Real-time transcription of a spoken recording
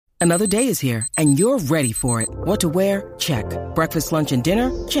Another day is here, and you're ready for it. What to wear? Check. Breakfast, lunch, and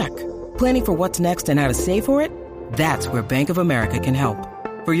dinner? Check. Planning for what's next and how to save for it? That's where Bank of America can help.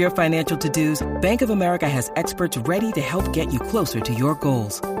 For your financial to-dos, Bank of America has experts ready to help get you closer to your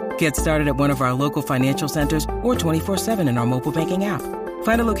goals. Get started at one of our local financial centers or 24/7 in our mobile banking app.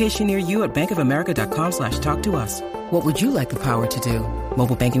 Find a location near you at bankofamerica.com/talktous. What would you like the power to do?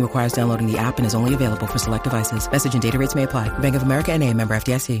 Mobile banking requires downloading the app and is only available for select devices. Message and data rates may apply. Bank of America N.A., member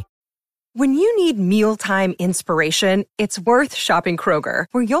FDIC. When you need mealtime inspiration, it's worth shopping Kroger,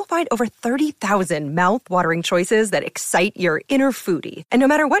 where you'll find over 30,000 mouth-watering choices that excite your inner foodie. And no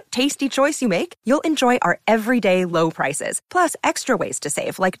matter what tasty choice you make, you'll enjoy our everyday low prices, plus extra ways to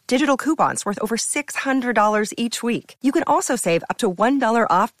save, like digital coupons worth over $600 each week. You can also save up to $1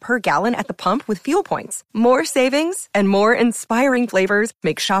 off per gallon at the pump with fuel points. More savings and more inspiring flavors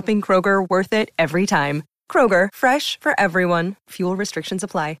make shopping Kroger worth it every time. Kroger, fresh for everyone. Fuel restrictions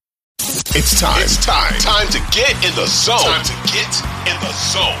apply. It's time. Time to get in the zone. Time to get in the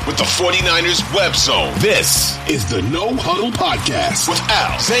zone with the 49ers web zone. This is the No Huddle Podcast with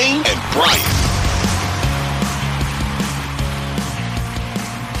Al, Zane, and Brian.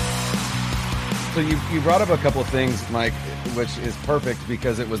 So you brought up a couple of things, Mike, which is perfect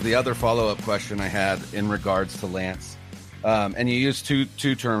because it was the other follow-up question I had in regards to Lance. And you used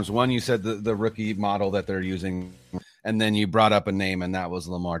two terms. One, you said the rookie model that they're using, and then you brought up a name, and that was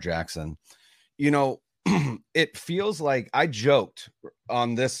Lamar Jackson. You know, it feels like I joked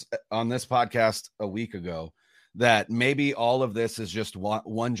on this podcast a week ago that maybe all of this is just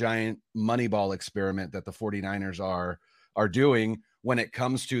one giant Moneyball experiment that the 49ers are doing when it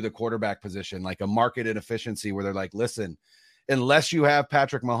comes to the quarterback position, like a market inefficiency where they're like, listen, unless you have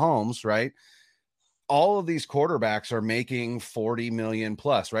Patrick Mahomes, right? All of these quarterbacks are making 40 million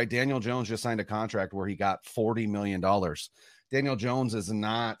plus, right? Daniel Jones just signed a contract where he got $40 million. Daniel Jones is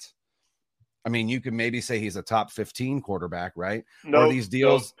not, I mean, you could maybe say he's a top 15 quarterback, right? Nope, or these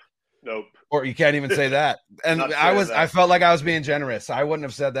deals. Nope. Or you can't even say that. And I felt like I was being generous. I wouldn't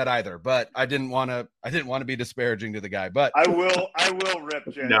have said that either, but I didn't want to be disparaging to the guy, but I will rip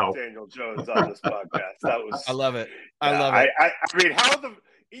Daniel Jones on this podcast. I love it. I love it. I mean,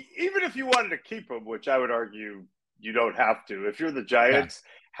 even if you wanted to keep him, which I would argue you don't have to, if you're the Giants,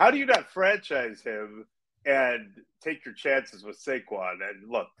 how do you not franchise him and take your chances with Saquon? And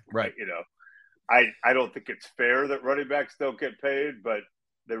look, right. You know, I don't think it's fair that running backs don't get paid, but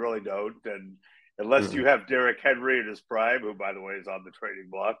they really don't. And unless you have Derrick Henry in his prime, who, by the way, is on the trading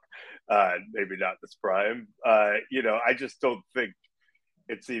block, maybe not this prime, you know, I just don't think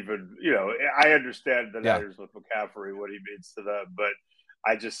it's even, you know, I understand the Niners with McCaffrey, what he means to them, but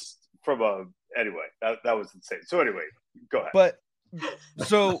I just, anyway, that was insane. So anyway, go ahead. But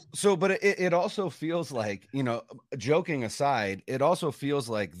but it also feels like, you know, joking aside, it also feels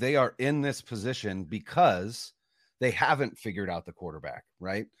like they are in this position because they haven't figured out the quarterback,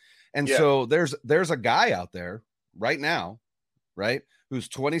 right? And so there's a guy out there right now, right, who's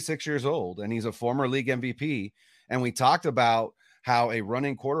 26 years old, and he's a former league MVP. And we talked about how a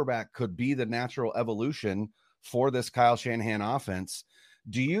running quarterback could be the natural evolution for this Kyle Shanahan offense.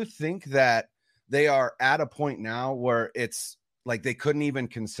 Do you think that they are at a point now where it's like they couldn't even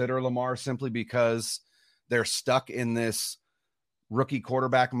consider Lamar simply because they're stuck in this rookie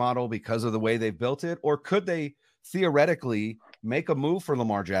quarterback model because of the way they've built it? Or could they theoretically make a move for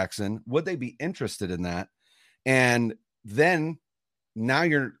Lamar Jackson? Would they be interested in that? And then now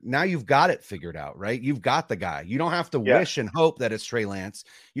you've got it figured out, right? You've got the guy. You don't have to wish and hope that it's Trey Lance.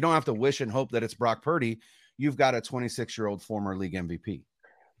 You don't have to wish and hope that it's Brock Purdy. You've got a 26-year-old former league MVP.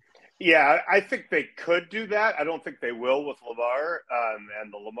 Yeah, I think they could do that. I don't think they will with Lamar.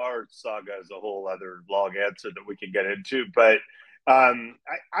 And the Lamar saga is a whole other long answer that we can get into. But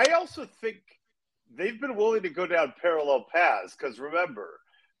I also think they've been willing to go down parallel paths because, remember,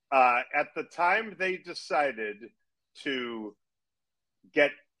 at the time they decided to get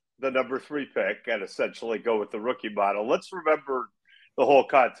the number 3 pick and essentially go with the rookie model, let's remember the whole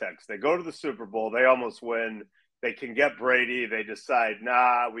context. They go to the Super Bowl. They almost win. They can get Brady. They decide,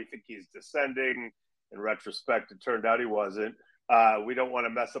 we think he's descending. In retrospect, it turned out he wasn't. We don't want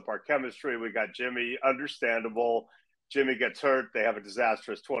to mess up our chemistry. We got Jimmy. Understandable. Jimmy gets hurt. They have a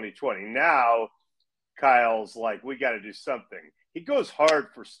disastrous 2020. Now, Kyle's like, we got to do something. He goes hard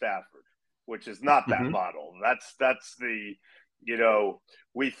for Stafford, which is not that model. That's the, you know,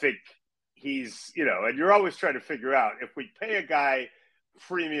 we think he's, you know, and you're always trying to figure out if we pay a guy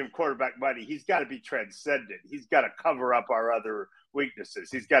premium quarterback money, he's got to be transcendent. He's got to cover up our other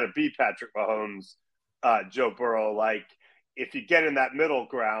weaknesses. He's got to be Patrick Mahomes, Joe Burrow. Like, if you get in that middle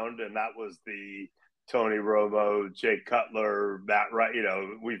ground, and that was the Tony Romo, Jay Cutler, Matt Wright.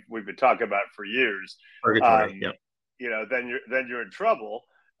 We've been talking about it for years. Purgatory. Yep. Then you're in trouble.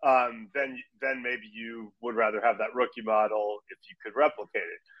 Then maybe you would rather have that rookie model if you could replicate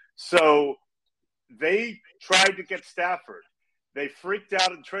it. So they tried to get Stafford. They freaked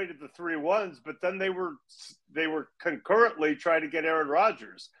out and traded the 3-1s, but then they were concurrently trying to get Aaron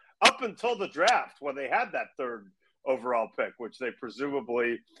Rodgers up until the draft when they had that third overall pick, which they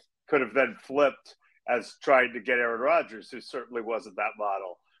presumably could have then flipped as trying to get Aaron Rodgers, who certainly wasn't that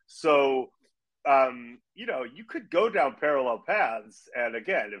model. So, you could go down parallel paths. And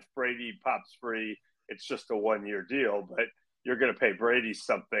again, if Brady pops free, it's just a 1-year deal, but you're going to pay Brady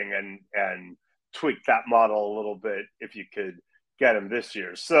something and tweak that model a little bit if you could get him this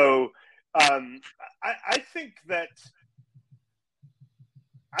year. So I think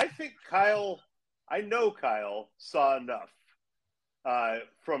Kyle saw enough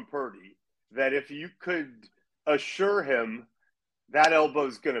from Purdy that if you could assure him that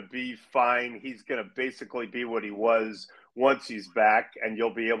elbow's going to be fine, he's going to basically be what he was once he's back, and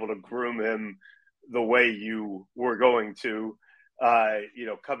you'll be able to groom him the way you were going to,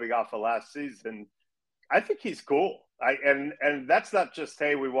 coming off of last season. I think he's cool. And that's not just,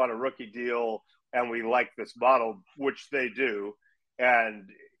 hey, we want a rookie deal and we like this model, which they do. And,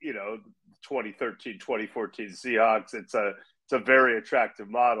 2013, 2014 Seahawks, it's a very attractive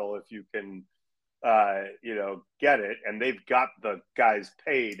model if you can, get it. And they've got the guys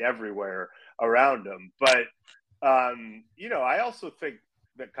paid everywhere around them. But, I also think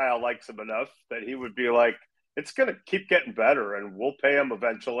that Kyle likes him enough that he would be like, it's going to keep getting better and we'll pay him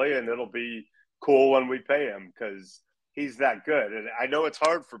eventually. And it'll be cool when we pay him because he's that good. And I know it's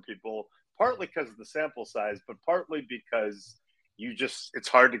hard for people, partly because of the sample size, but partly because it's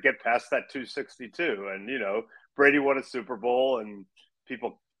hard to get past that 262. And, Brady won a Super Bowl and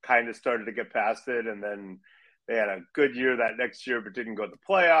people kind of started to get past it. And then they had a good year that next year, but didn't go to the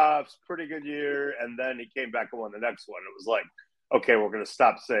playoffs, pretty good year. And then he came back and won the next one. It was like, okay, we're going to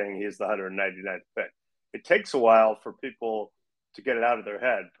stop saying he's the 199th pick. It takes a while for people to get it out of their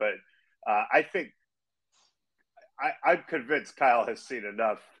head. But I think I'm convinced Kyle has seen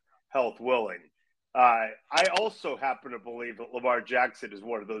enough health willing. I also happen to believe that Lamar Jackson is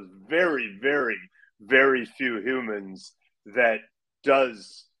one of those very, very, very few humans that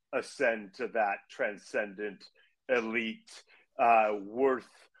does ascend to that transcendent, elite, worth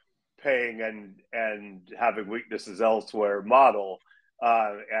paying and having weaknesses elsewhere model.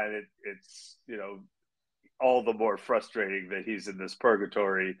 And it's all the more frustrating that he's in this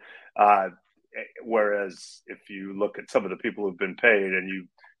purgatory. Whereas if you look at some of the people who've been paid, and you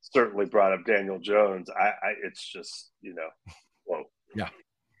certainly brought up Daniel Jones, it's just, whoa. Yeah.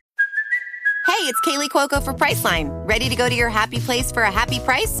 Hey, it's Kaylee Cuoco for Priceline. Ready to go to your happy place for a happy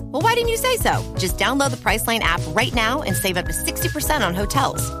price? Well, why didn't you say so? Just download the Priceline app right now and save up to 60% on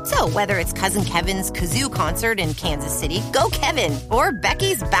hotels. So whether it's Cousin Kevin's Kazoo Concert in Kansas City, go Kevin, or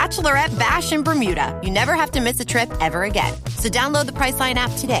Becky's Bachelorette Bash in Bermuda, you never have to miss a trip ever again. So download the Priceline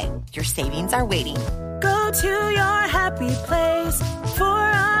app today. Your savings are waiting. Go to your happy place for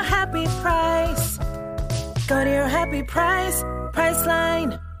a happy price. Go to your happy price,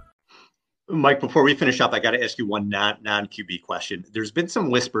 Priceline. Mike, before we finish up, I got to ask you one non-QB question. There's been some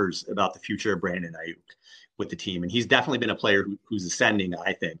whispers about the future of Brandon Aiyuk with the team, and he's definitely been a player who's ascending,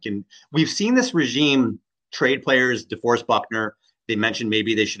 I think. And we've seen this regime trade players, DeForest Buckner. They mentioned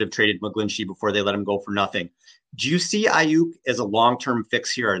maybe they should have traded McGlinchey before they let him go for nothing. Do you see Aiyuk as a long-term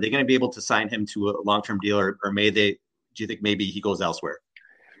fix here? Are they going to be able to sign him to a long-term deal, or do you think maybe he goes elsewhere?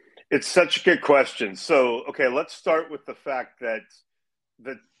 It's such a good question. So, okay, let's start with the fact that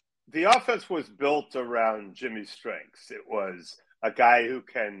the offense was built around Jimmy's strengths. It was a guy who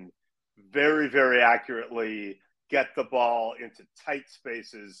can very, very accurately get the ball into tight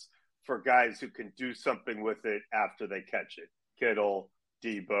spaces for guys who can do something with it after they catch it. Kittle,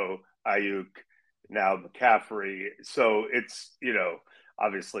 Debo, Aiyuk, now McCaffrey. So it's,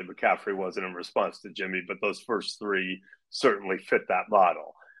 obviously McCaffrey wasn't in response to Jimmy, but those first three certainly fit that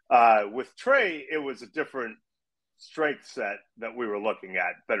model. With Trey, it was a different strength set that we were looking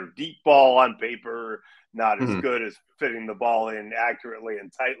at. Better deep ball on paper, not as good as fitting the ball in accurately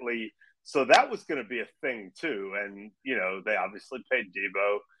and tightly. So that was going to be a thing too. And, they obviously paid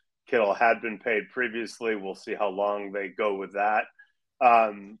Debo. Kittle had been paid previously. We'll see how long they go with that.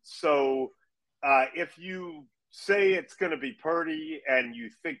 If you say it's going to be Purdy and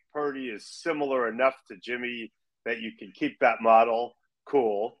you think Purdy is similar enough to Jimmy that you can keep that model,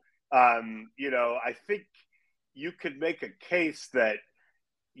 cool. I think you could make a case that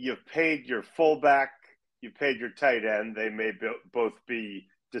you've paid your fullback, you paid your tight end. They may both be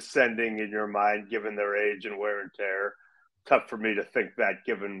descending in your mind, given their age and wear and tear. Tough for me to think that,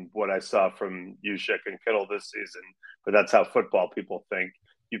 given what I saw from Aiyuk and Kittle this season, but that's how football people think.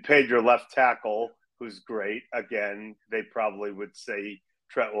 You paid your left tackle, who's great. Again, they probably would say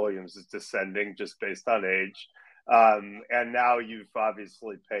Trent Williams is descending just based on age. And now you've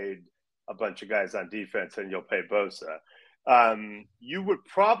obviously paid a bunch of guys on defense, and you'll pay Bosa. You would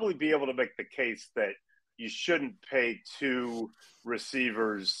probably be able to make the case that you shouldn't pay two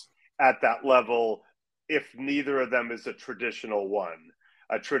receivers at that level if neither of them is a traditional one,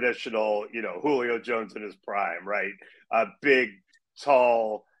 a traditional, Julio Jones in his prime, right? A big,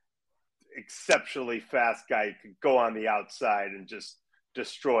 tall, exceptionally fast guy who could go on the outside and just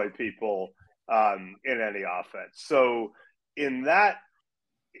destroy people in any offense. So in that,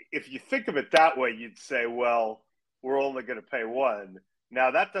 if you think of it that way, you'd say, well, we're only going to pay one.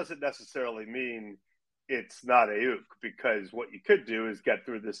 Now, that doesn't necessarily mean it's not Aiyuk, because what you could do is get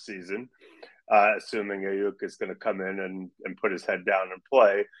through this season, assuming Aiyuk is going to come in and put his head down and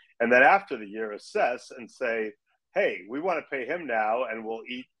play. And then after the year, assess and say, hey, we want to pay him now, and we'll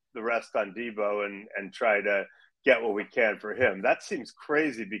eat the rest on Debo and try to get what we can for him. That seems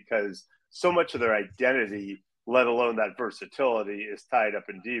crazy, because so much of their identity, let alone that versatility, is tied up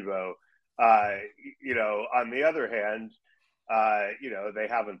in Debo. On the other hand, they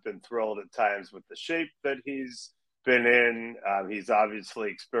haven't been thrilled at times with the shape that he's been in. He's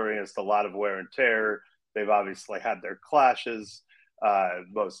obviously experienced a lot of wear and tear. They've obviously had their clashes,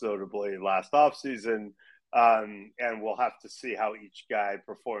 most notably last offseason. And we'll have to see how each guy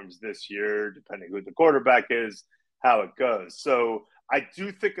performs this year, depending who the quarterback is, how it goes. So I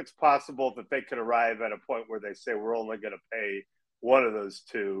do think it's possible that they could arrive at a point where they say we're only going to pay one of those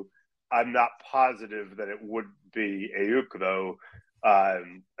two. I'm not positive that it would be Aiyuk, though,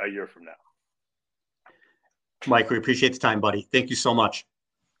 a year from now. Mike, we appreciate the time, buddy. Thank you so much.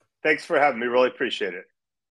 Thanks for having me. Really appreciate it.